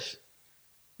writes this: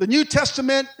 the New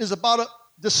Testament is about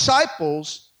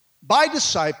disciples, by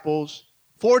disciples,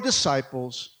 for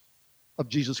disciples of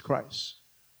Jesus Christ.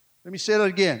 Let me say that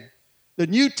again. The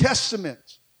New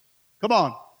Testament, come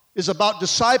on, is about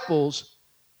disciples,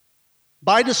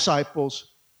 by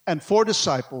disciples, and for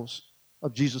disciples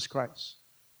of Jesus Christ.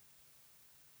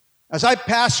 As I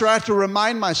pastor, I have to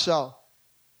remind myself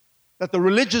that the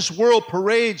religious world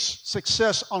parades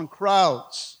success on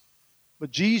crowds,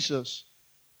 but Jesus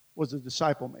was a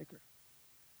disciple maker.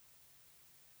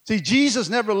 See, Jesus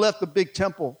never left the big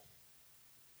temple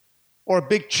or a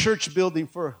big church building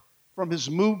from his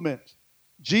movement.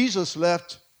 Jesus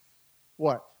left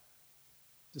what?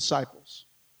 Disciples.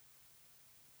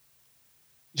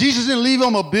 Jesus didn't leave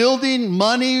them a building,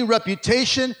 money,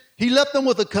 reputation. He left them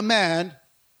with a command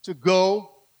to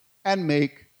go and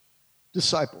make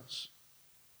disciples.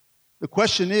 The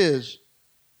question is,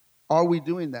 are we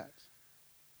doing that?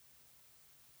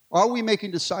 Are we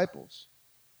making disciples?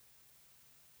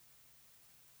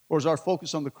 Or is our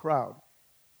focus on the crowd?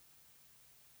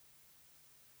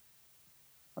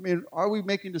 I mean, are we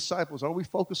making disciples? Are we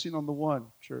focusing on the one,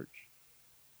 church?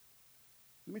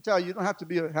 Let me tell you, you don't have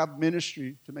to have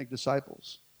ministry to make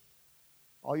disciples.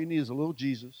 All you need is a little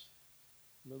Jesus,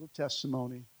 a little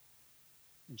testimony,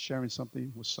 and sharing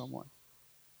something with someone.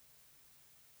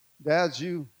 Dads,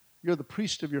 you're the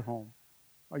priest of your home.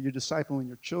 Are you discipling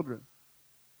your children?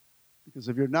 Because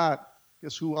if you're not,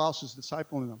 guess who else is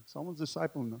discipling them? Someone's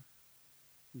discipling them.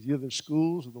 It's either their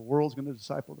schools or the world's going to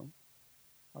disciple them.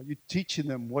 Are you teaching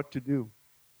them what to do?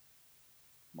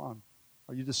 Come on.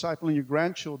 Are you discipling your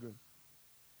grandchildren?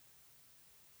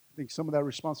 I think some of that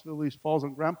responsibility falls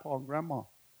on grandpa and grandma.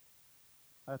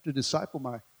 I have to disciple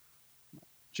my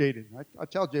Jaden. I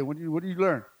tell Jaden, what do you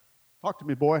learn? Talk to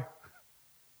me, boy.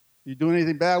 You doing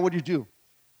anything bad? What do you do?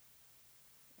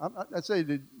 I say,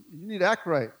 you need to act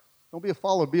right. Don't be a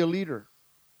follower, be a leader.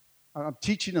 I'm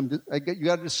teaching them. You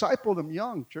got to disciple them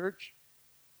young, church.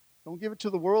 Don't give it to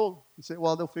the world and say,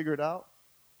 well, they'll figure it out.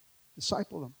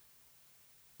 Disciple them.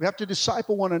 We have to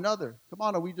disciple one another. Come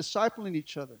on, are we discipling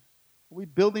each other? Are we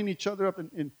building each other up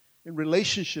in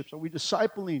relationships? Are we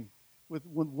discipling with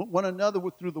one another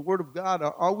through the Word of God?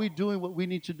 Are we doing what we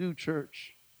need to do,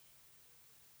 church?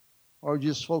 Or are we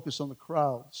just focused on the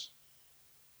crowds?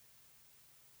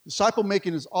 Disciple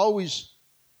making has always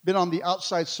been on the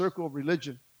outside circle of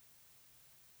religion.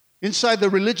 Inside the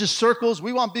religious circles,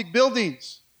 we want big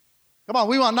buildings. Come on,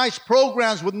 we want nice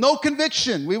programs with no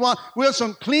conviction. We want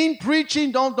some clean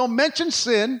preaching. Don't mention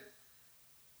sin.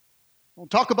 Don't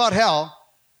talk about hell.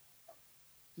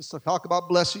 Just talk about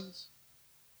blessings.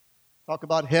 Talk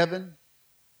about heaven.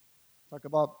 Talk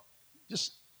about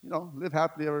just, live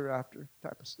happily ever after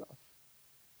type of stuff.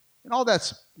 And all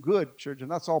that's good, church,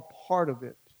 and that's all part of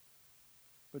it.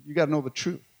 But you got to know the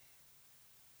truth.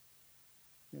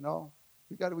 We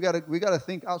got to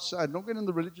think outside. Don't get in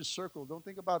the religious circle. Don't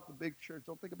think about the big church.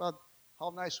 Don't think about how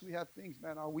nice we have things,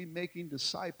 man. Are we making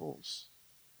disciples?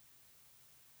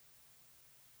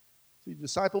 See,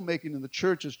 disciple making in the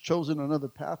church has chosen another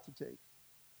path to take.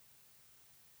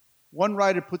 One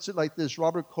writer puts it like this.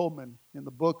 Robert Coleman, in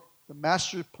the book The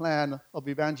Master Plan of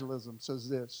Evangelism, says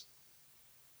this: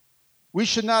 we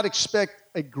should not expect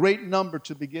a great number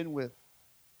to begin with,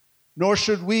 nor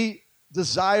should we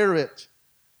desire it.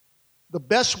 The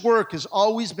best work has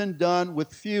always been done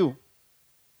with few.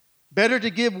 Better to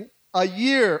give a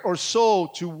year or so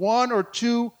to 1 or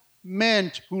 2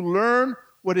 men who learn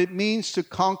what it means to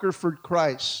conquer for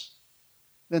Christ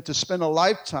than to spend a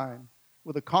lifetime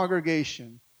with a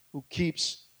congregation who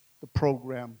keeps the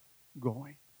program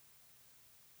going.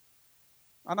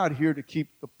 I'm not here to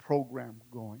keep the program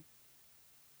going.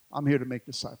 I'm here to make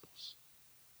disciples.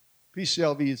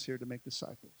 PCLV is here to make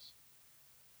disciples.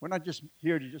 We're not just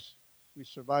here to we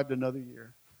survived another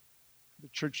year. The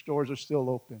church doors are still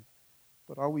open.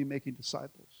 But are we making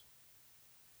disciples?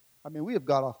 I mean, we have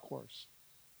got off course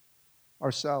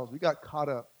ourselves. We got caught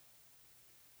up.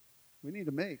 We need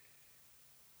to make.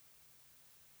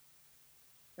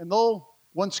 And though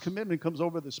once commitment comes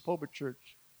over this pulpit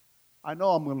church, I know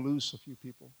I'm going to lose a few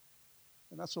people.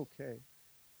 And that's okay.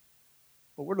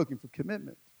 But we're looking for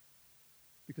commitment.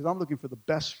 Because I'm looking for the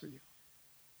best for you.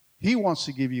 He wants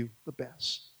to give you the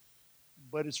best.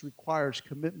 But it requires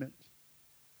commitment.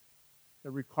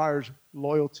 It requires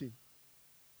loyalty.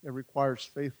 It requires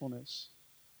faithfulness.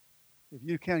 If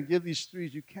you can't give these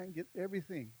threes, you can't get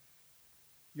everything.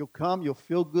 You'll come, you'll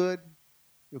feel good.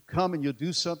 You'll come and you'll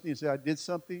do something and say, I did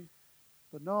something.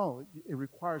 But no, it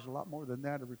requires a lot more than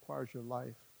that. It requires your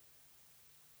life.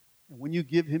 And when you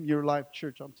give him your life,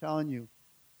 church, I'm telling you,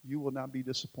 you will not be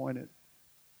disappointed.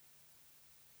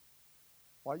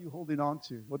 Why are you holding on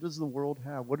to? What does the world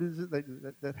have? What is it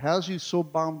that has you so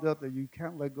bound up that you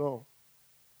can't let go?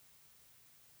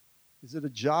 Is it a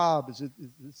job? Is it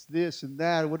this and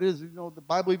that? What is it? You know, the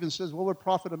Bible even says, what would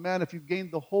profit a man if you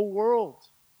gained the whole world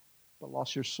but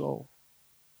lost your soul?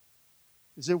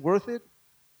 Is it worth it?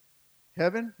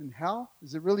 Heaven and hell?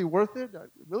 Is it really worth it?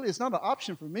 Really, it's not an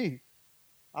option for me.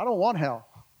 I don't want hell.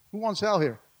 Who wants hell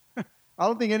here? I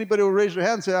don't think anybody will raise their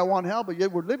hand and say, I want hell, but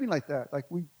yet we're living like that. Like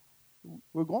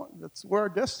we're going, that's where our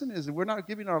destiny is, and we're not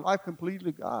giving our life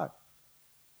completely to God.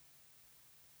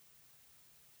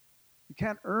 You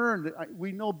can't earn.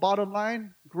 We know bottom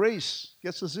line, grace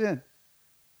gets us in.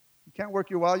 You can't work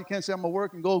your while. You can't say, I'm going to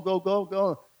work and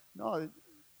go. No,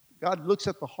 God looks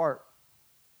at the heart.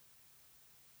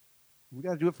 We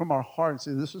got to do it from our heart and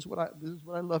say, this is what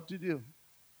I love to do.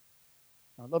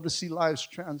 I love to see lives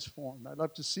transformed. I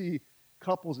love to see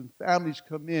couples and families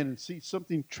come in and see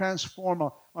something transform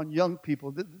on young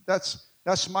people.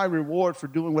 That's my reward for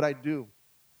doing what I do.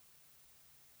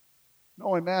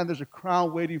 Knowing, man, there's a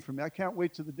crown waiting for me. I can't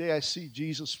wait till the day I see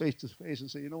Jesus face to face and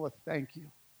say, you know what, thank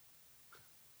you.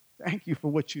 Thank you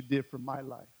for what you did for my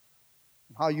life.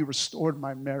 And how you restored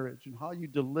my marriage and how you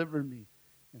delivered me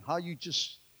and how you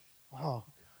just, oh,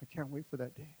 I can't wait for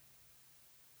that day.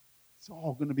 It's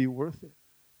all going to be worth it.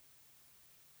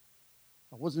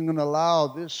 I wasn't going to allow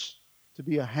this to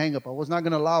be a hang-up. I was not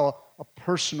going to allow a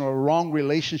person or a wrong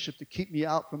relationship to keep me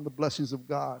out from the blessings of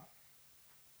God.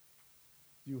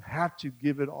 You have to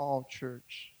give it all,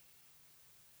 church.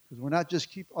 Because we're not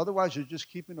just otherwise you're just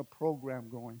keeping a program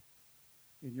going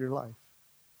in your life.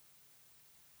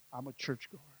 I'm a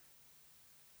churchgoer.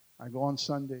 I go on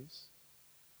Sundays.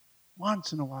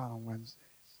 Once in a while on Wednesdays.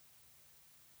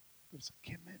 But it's a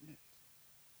commitment.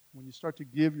 When you start to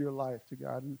give your life to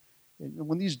God, and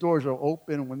when these doors are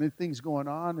open, and when there are things going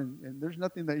on, and there's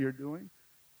nothing that you're doing,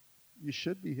 you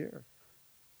should be here.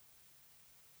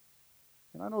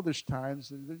 And I know there's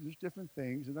times, there's different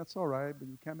things, and that's all right, but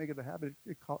you can't make it a habit.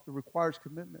 It requires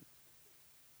commitment.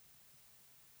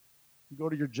 You go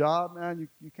to your job, man,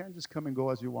 you can't just come and go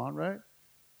as you want, right?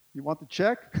 You want the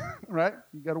check, right?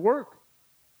 You got to work.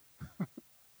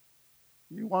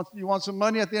 You want some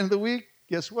money at the end of the week?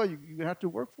 Guess what? You have to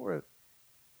work for it.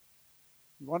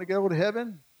 You want to go to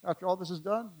heaven after all this is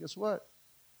done? Guess what?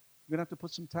 You're going to have to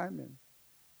put some time in.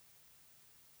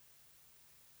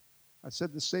 I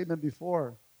said the statement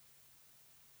before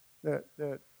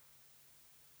that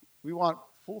we want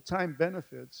full-time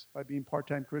benefits by being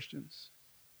part-time Christians.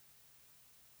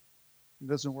 It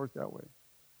doesn't work that way.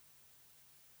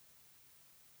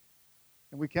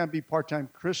 And we can't be part-time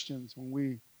Christians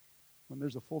when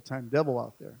there's a full-time devil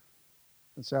out there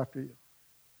that's after you.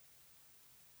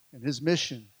 And his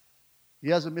mission, he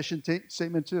has a mission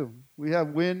statement too. We have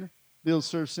win, build,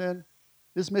 serve, sin.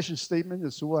 His mission statement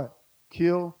is to what?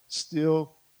 Kill,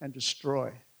 steal, and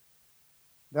destroy.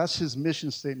 That's his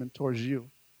mission statement towards you.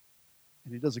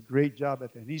 And he does a great job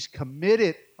at that. And he's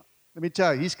committed. Let me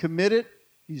tell you, he's committed,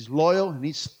 he's loyal, and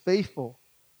he's faithful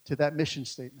to that mission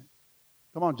statement.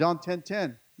 Come on, John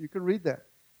 10:10. You can read that. It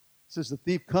says the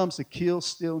thief comes to kill,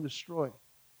 steal, and destroy.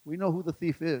 We know who the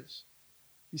thief is.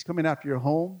 He's coming after your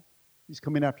home. He's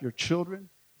coming after your children.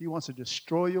 He wants to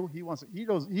destroy you.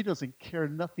 He doesn't care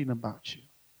nothing about you.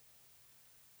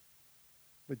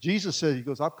 But Jesus said, he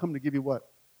goes, I've come to give you what?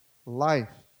 Life,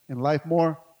 and life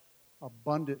more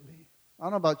abundantly. I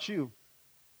don't know about you.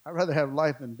 I'd rather have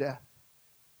life than death.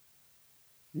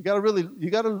 You got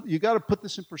to put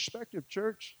this in perspective,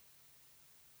 church.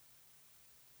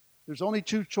 There's only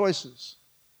two choices.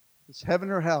 It's heaven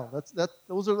or hell.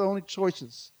 Those are the only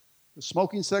choices. The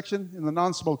smoking section and the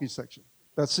non-smoking section.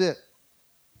 That's it.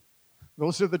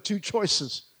 Those are the two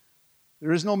choices.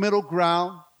 There is no middle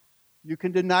ground. You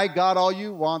can deny God all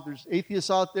you want. There's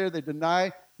atheists out there that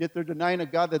deny, yet they're denying a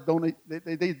God that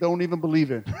they don't even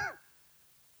believe in.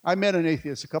 I met an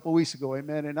atheist a couple weeks ago,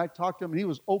 amen, and I talked to him, and he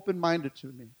was open-minded to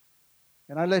me.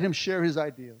 And I let him share his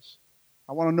ideas.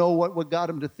 I want to know what got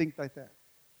him to think like that.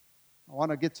 I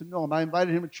want to get to know him. I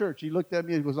invited him to church. He looked at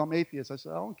me and he goes, I'm atheist. I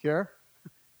said, I don't care.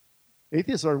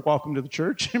 Atheists are welcome to the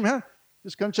church. Amen.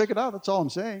 Just come check it out. That's all I'm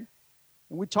saying.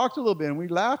 And we talked a little bit, and we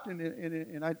laughed,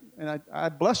 and I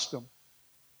blessed him.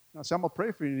 And I said, I'm going to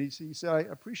pray for you. And he said, I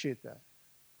appreciate that.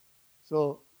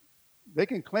 So they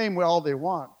can claim all they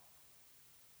want.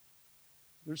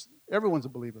 Everyone's a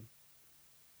believer.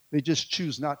 They just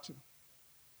choose not to.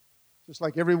 Just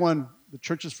like everyone, the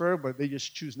church is for everybody, they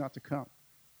just choose not to come.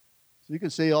 So you can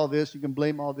say all this, you can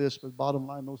blame all this, but bottom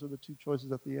line, those are the two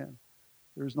choices at the end.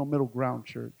 There is no middle ground,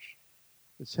 church.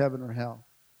 It's heaven or hell.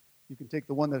 You can take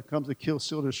the one that comes to kill,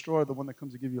 steal, destroy, or the one that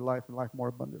comes to give you life and life more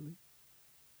abundantly.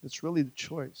 It's really the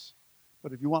choice.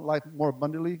 But if you want life more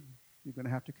abundantly, you're going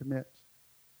to have to commit.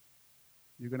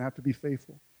 You're going to have to be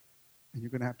faithful. And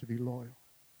you're going to have to be loyal.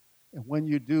 And when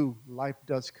you do, life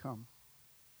does come.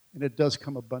 And it does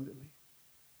come abundantly.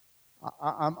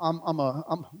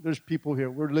 There's people here.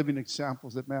 We're living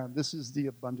examples that, man, this is the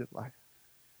abundant life.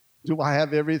 Do I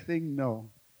have everything? No.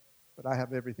 But I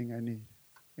have everything I need.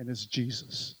 And it's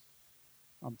Jesus.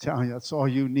 I'm telling you, that's all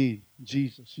you need.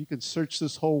 Jesus. You can search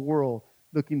this whole world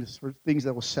looking for things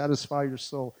that will satisfy your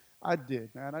soul. I did,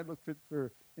 man. I looked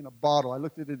for in a bottle. I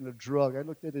looked at it in a drug. I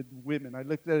looked at it in women. I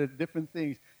looked at it in different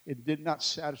things. It did not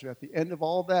satisfy. At the end of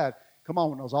all that, come on,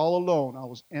 when I was all alone, I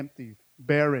was empty,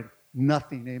 barren,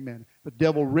 nothing, amen. The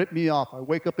devil ripped me off. I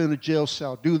wake up in a jail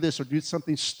cell, do this or do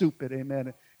something stupid,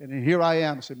 amen. And then here I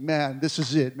am. I said, man, this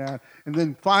is it, man. And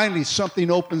then finally something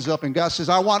opens up and God says,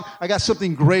 I got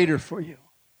something greater for you.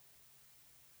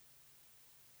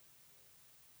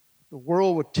 The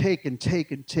world would take and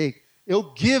take and take.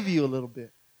 It'll give you a little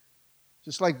bit.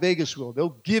 Just like Vegas will.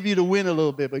 They'll give you the win a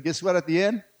little bit. But guess what? At the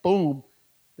end, boom,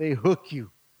 they hook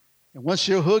you. And once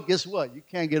you're hooked, guess what? You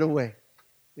can't get away.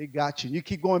 They got you. And you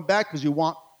keep going back because you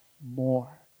want more.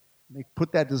 And they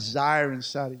put that desire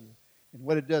inside of you. And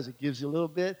what it does, it gives you a little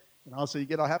bit, and also you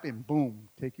get all happy, and boom,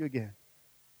 take you again.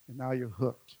 And now you're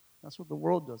hooked. That's what the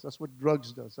world does. That's what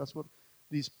drugs does. That's what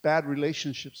these bad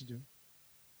relationships do.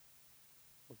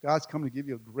 But God's come to give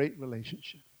you a great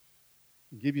relationship.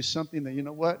 And give you something that, you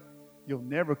know what? You'll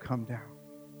never come down.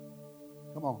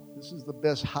 Come on. This is the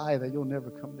best high that you'll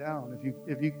never come down.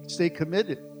 If you stay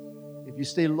committed, if you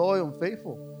stay loyal and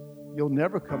faithful, you'll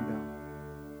never come down.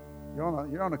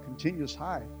 You're on a continuous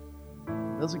high.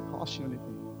 It doesn't cost you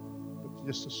anything, but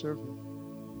just to serve Him.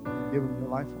 And give Him your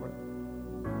life for it.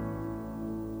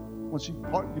 Once you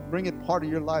bring it part of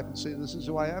your life and say, this is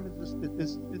who I am,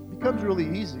 it becomes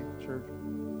really easy, church.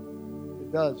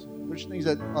 It does. There's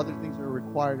other things that are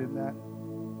required in that,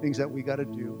 things that we got to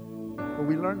do. But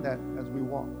we learn that as we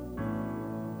walk.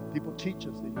 People teach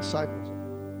us, they disciple us.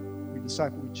 We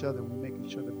disciple each other, we make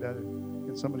each other better.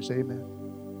 Can somebody say amen?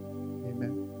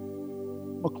 Amen.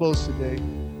 I'm going to close today.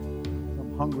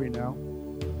 I'm hungry now.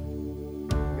 You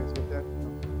guys get that?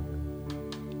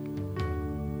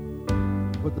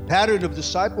 But the pattern of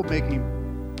disciple making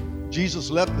Jesus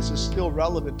left us is still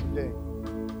relevant today.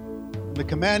 And the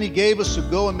command He gave us to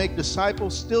go and make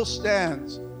disciples still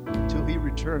stands until He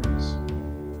returns.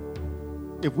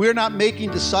 If we're not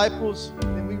making disciples,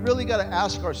 then we really got to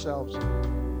ask ourselves,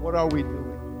 what are we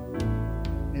doing?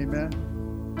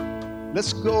 Amen.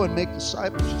 Let's go and make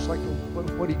disciples just like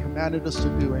what He commanded us to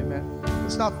do. Amen.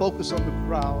 Let's not focus on the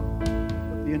crowd,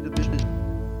 but the individual.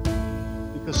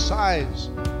 Because size,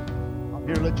 I'm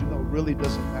here to let you know, really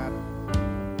doesn't matter.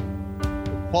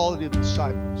 The quality of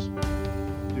disciples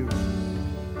do.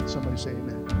 Somebody say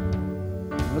amen.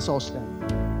 Let's all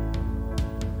stand.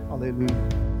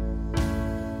 Hallelujah.